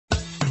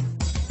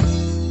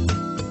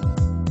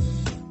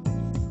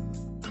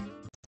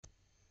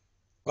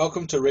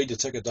Welcome to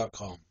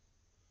readtheticket.com.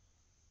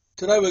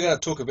 Today we're going to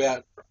talk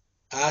about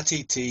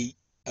RTT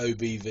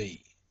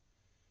OBV.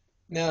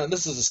 Now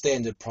this is a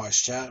standard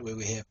price chart where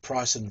we have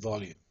price and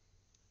volume.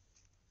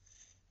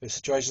 We have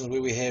situations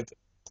where we have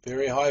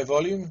very high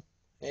volume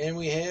and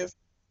we have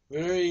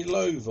very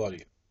low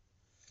volume.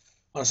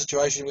 On a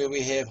situation where we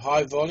have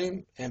high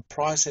volume and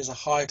price has a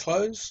high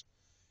close,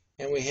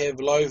 and we have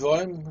low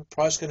volume,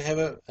 price can have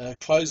a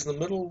close in the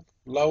middle,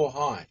 low or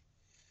high.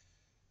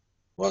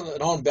 What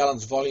an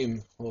on-balance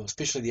volume, or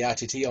especially the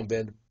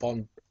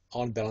RTT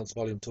on-balance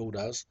volume tool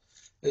does,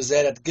 is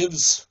that it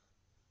gives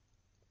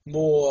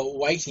more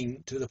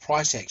weighting to the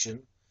price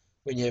action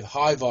when you have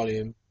high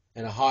volume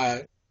and a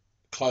higher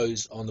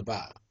close on the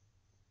bar.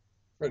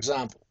 For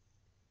example,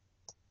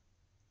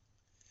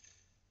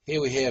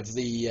 here we have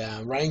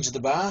the range of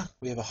the bar.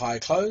 We have a high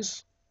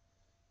close,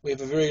 we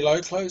have a very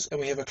low close, and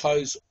we have a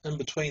close in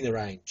between the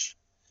range.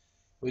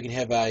 We can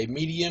have a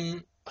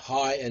medium,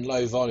 high, and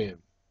low volume.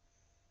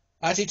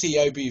 RTT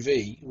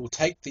OBV will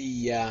take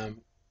the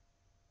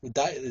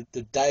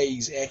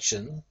day's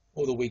action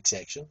or the week's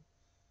action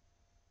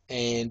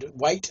and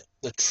weight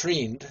the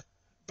trend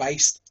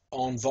based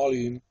on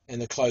volume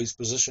and the close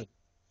position.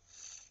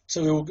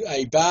 So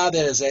a bar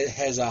that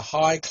has a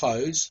high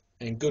close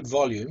and good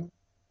volume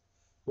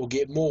will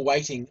get more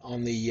weighting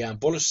on the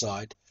bullish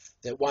side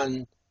that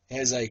one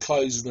has a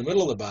close in the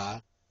middle of the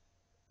bar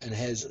and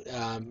has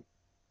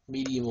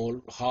medium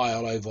or high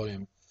or low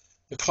volume.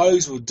 The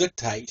close will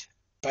dictate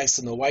based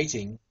on the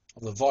weighting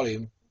of the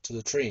volume to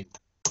the trend.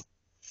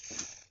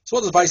 So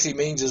what this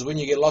basically means is when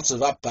you get lots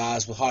of up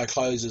bars with high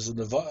closes and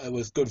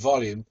with good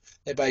volume,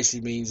 that basically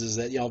means is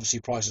that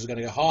obviously prices are going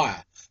to go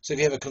higher. So if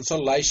you have a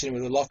consolidation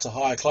with lots of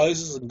higher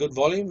closes and good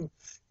volume,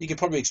 you can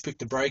probably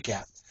expect a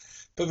breakout.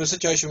 But in a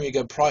situation where you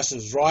got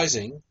prices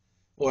rising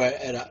or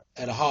at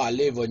a higher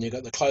level and you've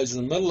got the close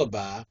in the middle of the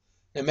bar,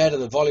 no matter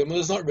the volume, well,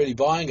 there's not really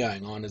buying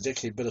going on. There's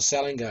actually a bit of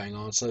selling going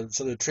on. So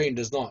the trend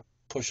does not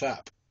push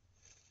up.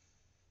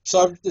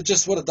 So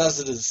just what it does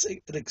is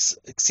it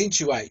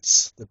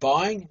accentuates the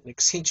buying and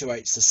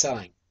accentuates the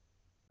selling,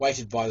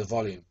 weighted by the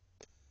volume.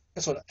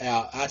 That's what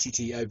our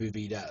RTT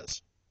OBV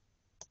does.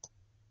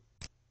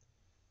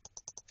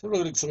 So we'll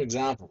look at some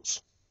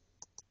examples.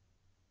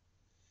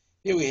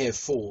 Here we have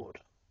Ford,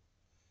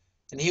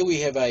 and here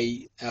we have our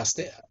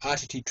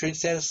RTT trend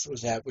status,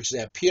 which is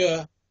our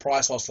pure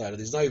price oscillator.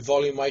 There's no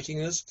volume weighting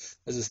in this.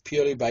 This is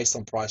purely based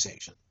on price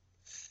action.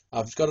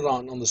 I've got it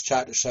on this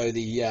chart to show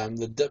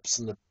the dips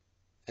and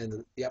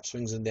the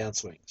upswings and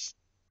downswings.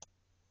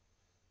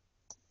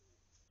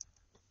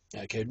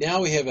 Okay,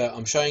 now we have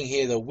I'm showing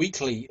here the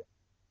weekly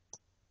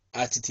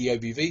RTT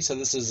OBV. So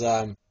this is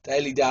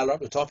daily data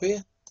up the top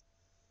here,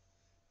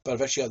 but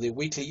I've actually got the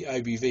weekly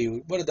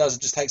OBV. What it does,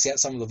 it just takes out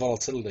some of the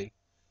volatility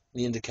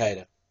in the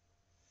indicator.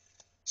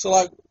 So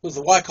like with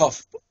the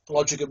Wyckoff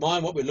logic in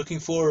mind, what we're looking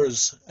for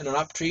is in an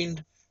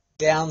uptrend,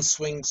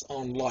 downswings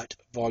on light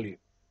volume.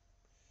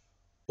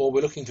 Or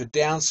we're looking for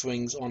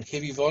downswings on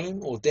heavy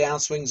volume, or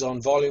downswings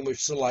on volume,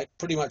 which is like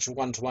pretty much a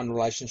one-to-one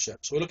relationship.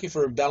 So we're looking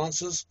for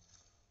imbalances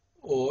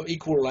or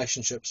equal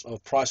relationships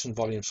of price and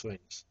volume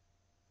swings.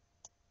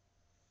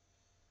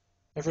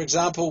 And for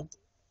example,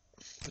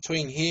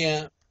 between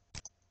here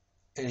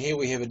and here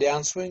we have a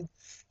downswing.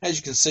 As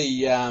you can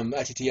see,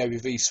 RTT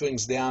OBV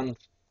swings down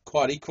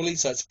quite equally,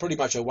 so it's pretty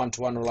much a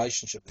one-to-one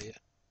relationship there.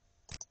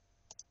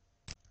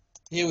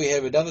 Here we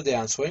have another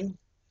downswing,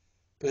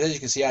 but as you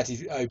can see,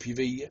 RTT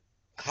OBV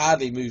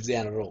hardly moves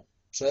down at all.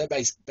 So that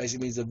basically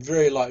means a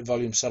very light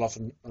volume sell-off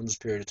on this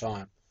period of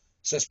time.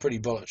 So that's pretty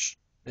bullish.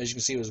 As you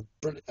can see, it was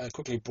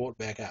quickly brought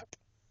back up.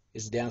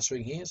 There's a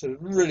downswing here, so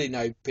really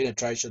no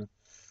penetration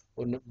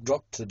or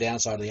drop to the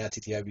downside of the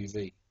RTT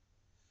OBV.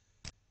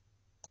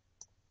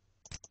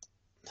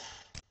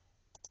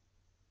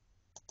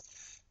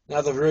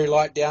 Another very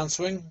light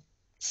downswing.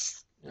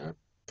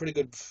 Pretty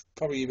good,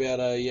 probably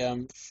about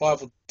a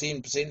 5 or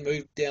 10%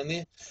 move down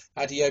there.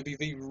 RTT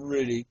OBV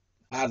really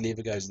hardly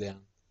ever goes down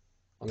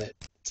on that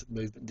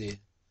movement there.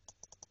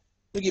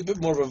 We get a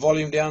bit more of a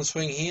volume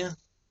downswing here,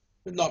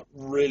 but not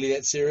really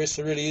that serious.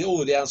 So really all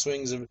the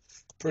downswings are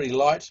pretty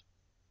light.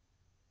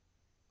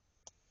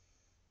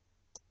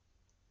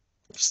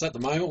 So at the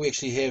moment we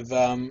actually have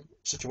a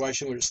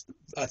situation where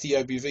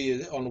RTT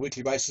OBV on a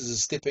weekly basis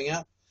is stepping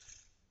up.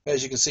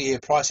 As you can see here,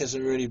 price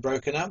hasn't really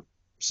broken up.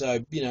 So,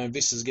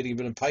 investors are getting a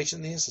bit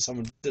impatient there, so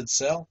someone did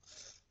sell.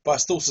 But I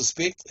still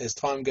suspect as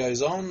time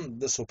goes on,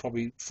 this will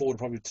probably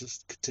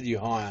continue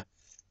higher.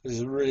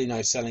 There's really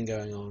no selling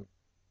going on.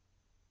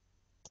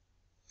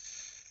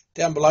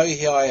 Down below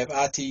here I have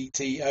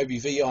RTT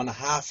OBV on a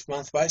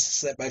half-month basis.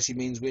 So that basically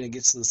means when it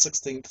gets to the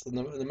 16th in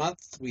the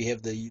month, we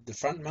have the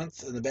front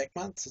month and the back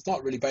month. It's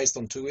not really based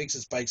on 2 weeks.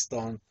 It's based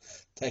on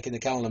taking the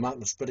calendar month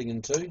and splitting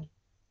in two.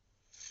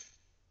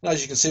 And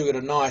as you can see, we've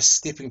got a nice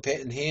stepping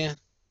pattern here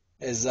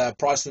as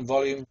price and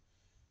volume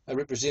are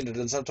represented.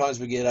 And sometimes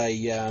we get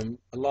a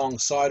long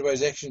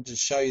sideways action to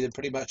show you that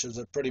pretty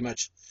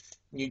much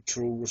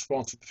neutral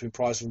response between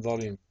price and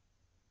volume.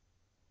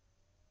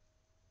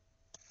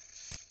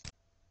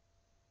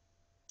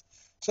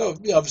 So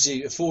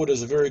obviously forward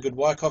is a very good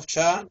Wyckoff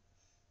chart,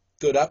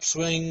 good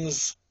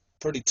upswings,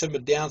 pretty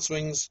timid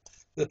downswings.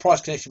 The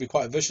price can actually be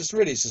quite vicious.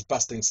 Really, it's just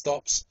busting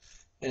stops,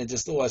 and it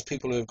just always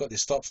people who have got their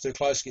stops too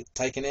close get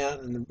taken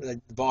out, and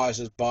the buyers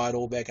just buy it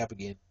all back up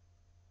again.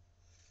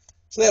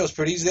 So that was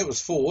pretty easy. That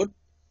was forward.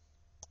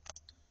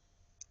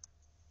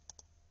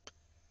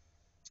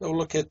 So we'll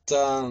look at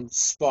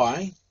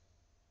SPY.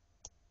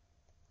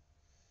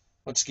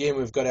 Once again,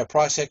 we've got our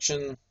price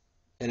action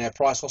and our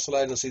price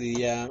oscillator. See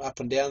the up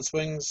and down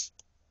swings.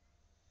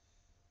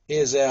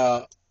 Here's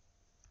our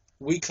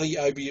weekly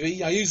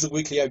OBV. I use the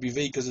weekly OBV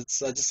because it's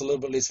just a little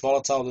bit less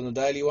volatile than the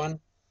daily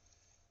one.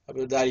 But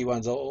the daily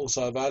ones are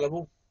also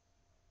available.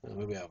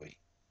 Where are we?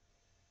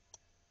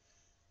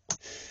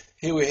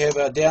 Here we have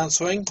our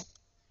downswing.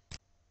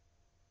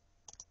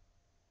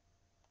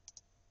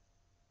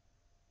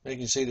 You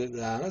can see that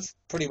that's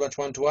pretty much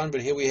one-to-one,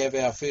 but here we have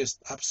our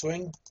first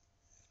upswing.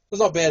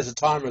 It's not bad as a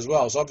timer as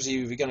well, so obviously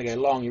if you're going to go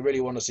long, you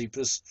really want to see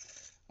this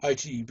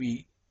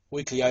OTB,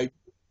 weekly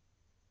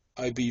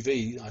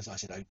OBV, I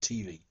said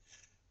OTV,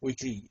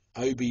 weekly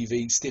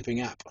OBV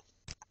stepping up.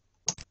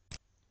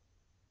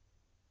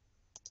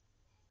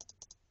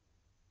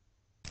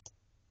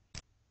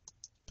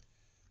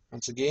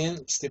 Once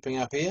again, stepping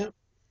up here.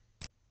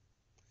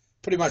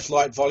 Pretty much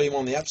light volume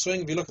on the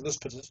upswing. If you look at this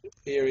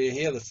area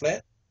here, the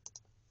flat,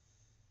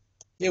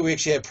 here we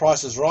actually have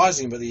prices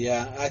rising, but the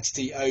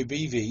RTT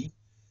OBV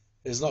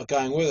is not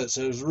going with it,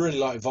 so there's really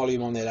light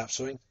volume on that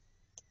upswing.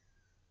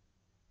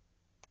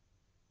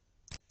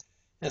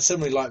 And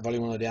similarly light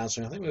volume on the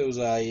downswing. I think there was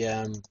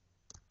a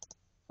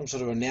some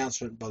sort of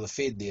announcement by the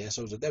Fed there,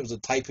 so that was a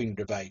tapering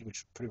debate,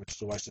 which pretty much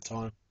is a waste of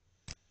time.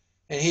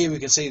 And here we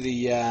can see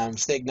the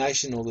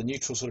stagnation or the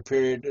neutral sort of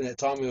period. At that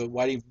time we were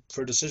waiting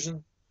for a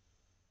decision.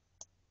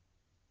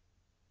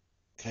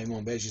 Came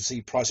on, but as you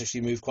see, price actually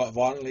moved quite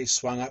violently,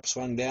 swung up,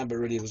 swung down, but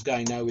really it was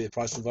going nowhere,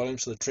 price and volume,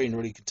 so the trend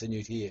really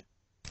continued here.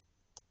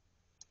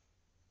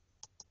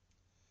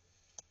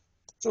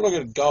 So look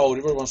at gold.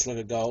 Everyone wants to look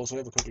at gold, so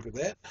have a quick look at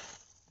that.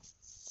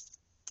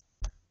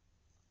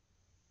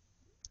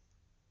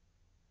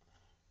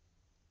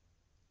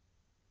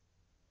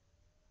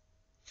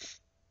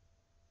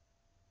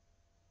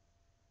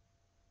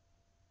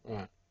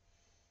 Right,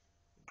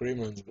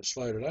 Gremlin's a bit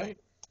slow today.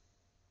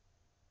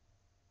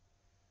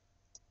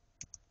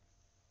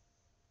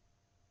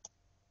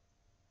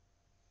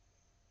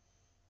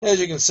 As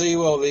you can see,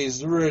 well,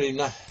 there's really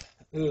no,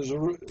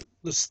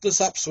 this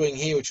upswing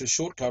here, which was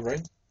short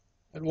covering.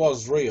 It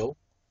was real,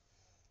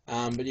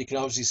 but you can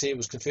obviously see it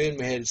was confirmed.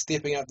 We had it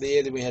stepping up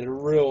there, then we had a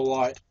real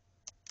light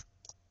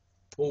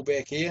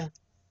pullback here.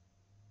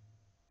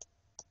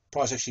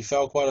 Price actually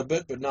fell quite a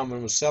bit, but no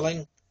one was selling.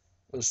 It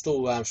was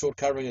still short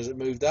covering as it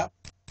moved up.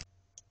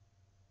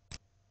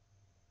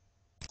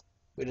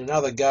 We had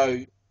another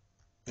go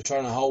at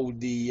trying to hold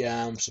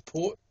the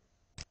support.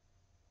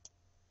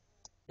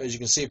 As you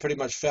can see, it pretty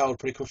much fell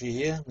pretty quickly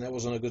here, and that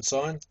wasn't a good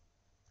sign.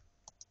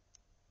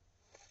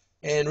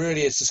 And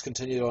really it's just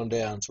continued on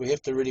down, so we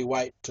have to really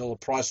wait till the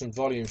price and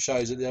volume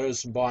shows that there is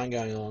some buying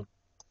going on.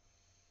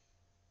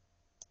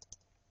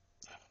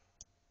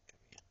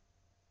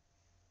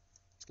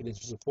 Let's get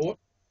into support,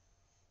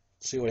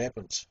 see what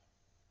happens.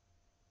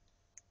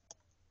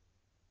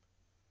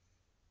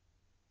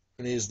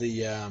 And there's the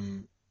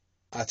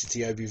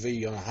RTT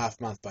OBV on a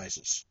half-month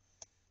basis.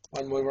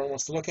 One more everyone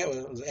wants to look at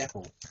was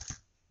Apple.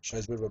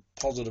 Shows a bit of a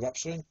positive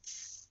upswing.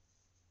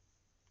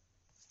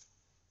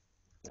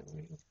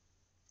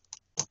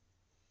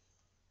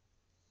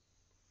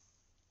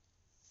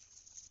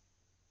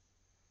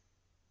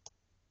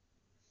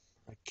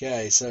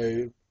 Okay,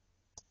 so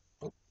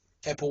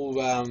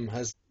Apple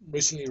has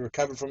recently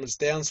recovered from its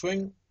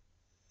downswing,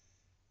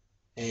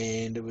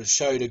 and it was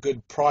showed a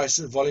good price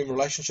and volume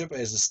relationship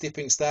as the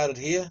stepping started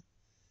here.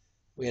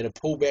 We had a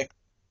pullback.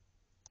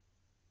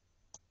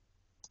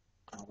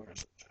 Oh, where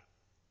is it?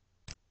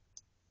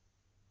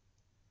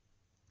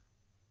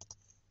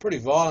 Pretty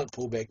violent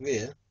pullback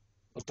there,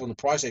 not on the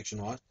price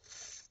action wise,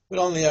 but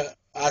on the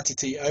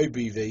RTT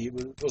OBV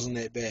it wasn't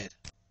that bad.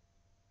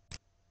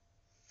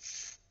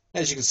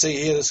 As you can see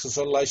here, this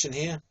consolidation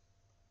here,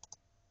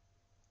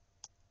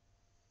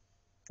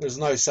 there's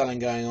no selling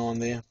going on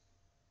there.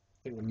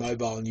 I think the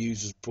mobile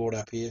news is brought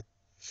up here.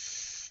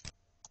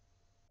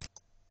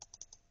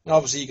 And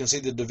obviously you can see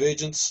the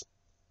divergence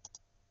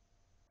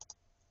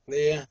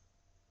there.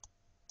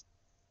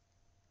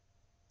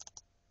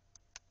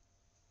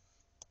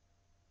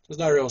 There's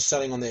no real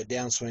selling on that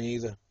downswing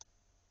either.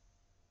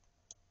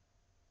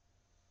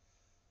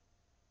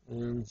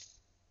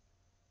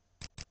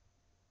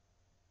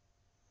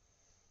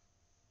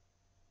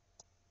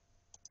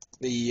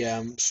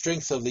 The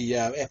strength of the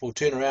Apple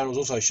turnaround was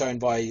also shown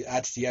by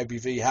RTT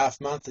OBV half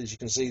month. As you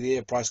can see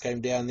there, price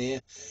came down there.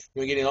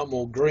 We're getting a lot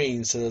more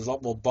green, so there's a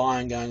lot more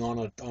buying going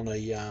on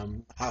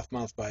a half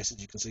month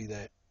basis. You can see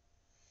that.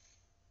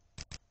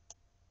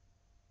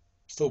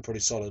 Still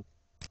pretty solid.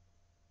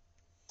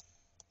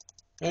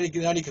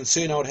 The only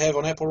concern I would have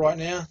on Apple right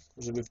now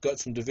is that we've got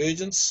some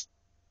divergence.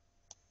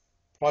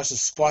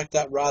 Prices spiked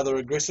up rather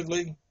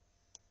aggressively,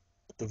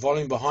 the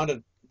volume behind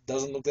it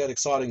doesn't look that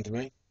exciting to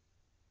me.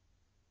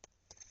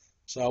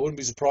 So I wouldn't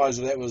be surprised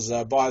if that was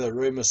buy the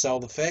rumour, sell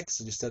the facts.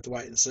 I just have to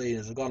wait and see.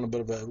 It's gone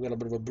we've got a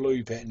bit of a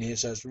blue pattern here,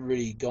 so it's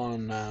really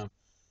gone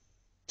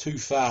too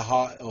far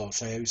high. Or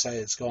so we say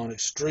it's gone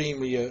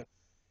extremely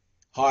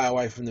high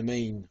away from the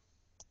mean.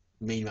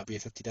 Mean might be a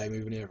 50-day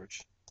moving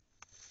average.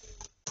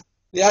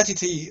 The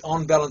RTT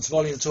On Balance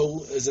Volume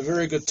tool is a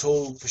very good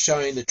tool for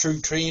showing the true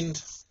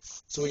trend.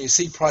 So when you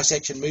see price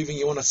action moving,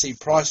 you want to see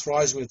price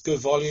rising with good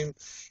volume,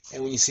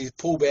 and when you see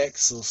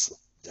pullbacks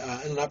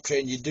in an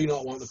uptrend, you do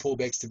not want the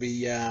pullbacks to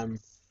be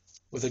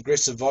with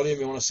aggressive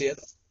volume. You want to see it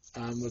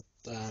with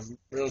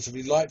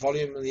relatively light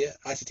volume, and the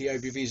RTT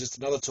OBV is just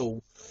another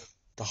tool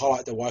to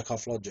highlight the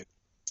Wyckoff logic.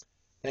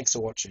 Thanks for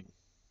watching.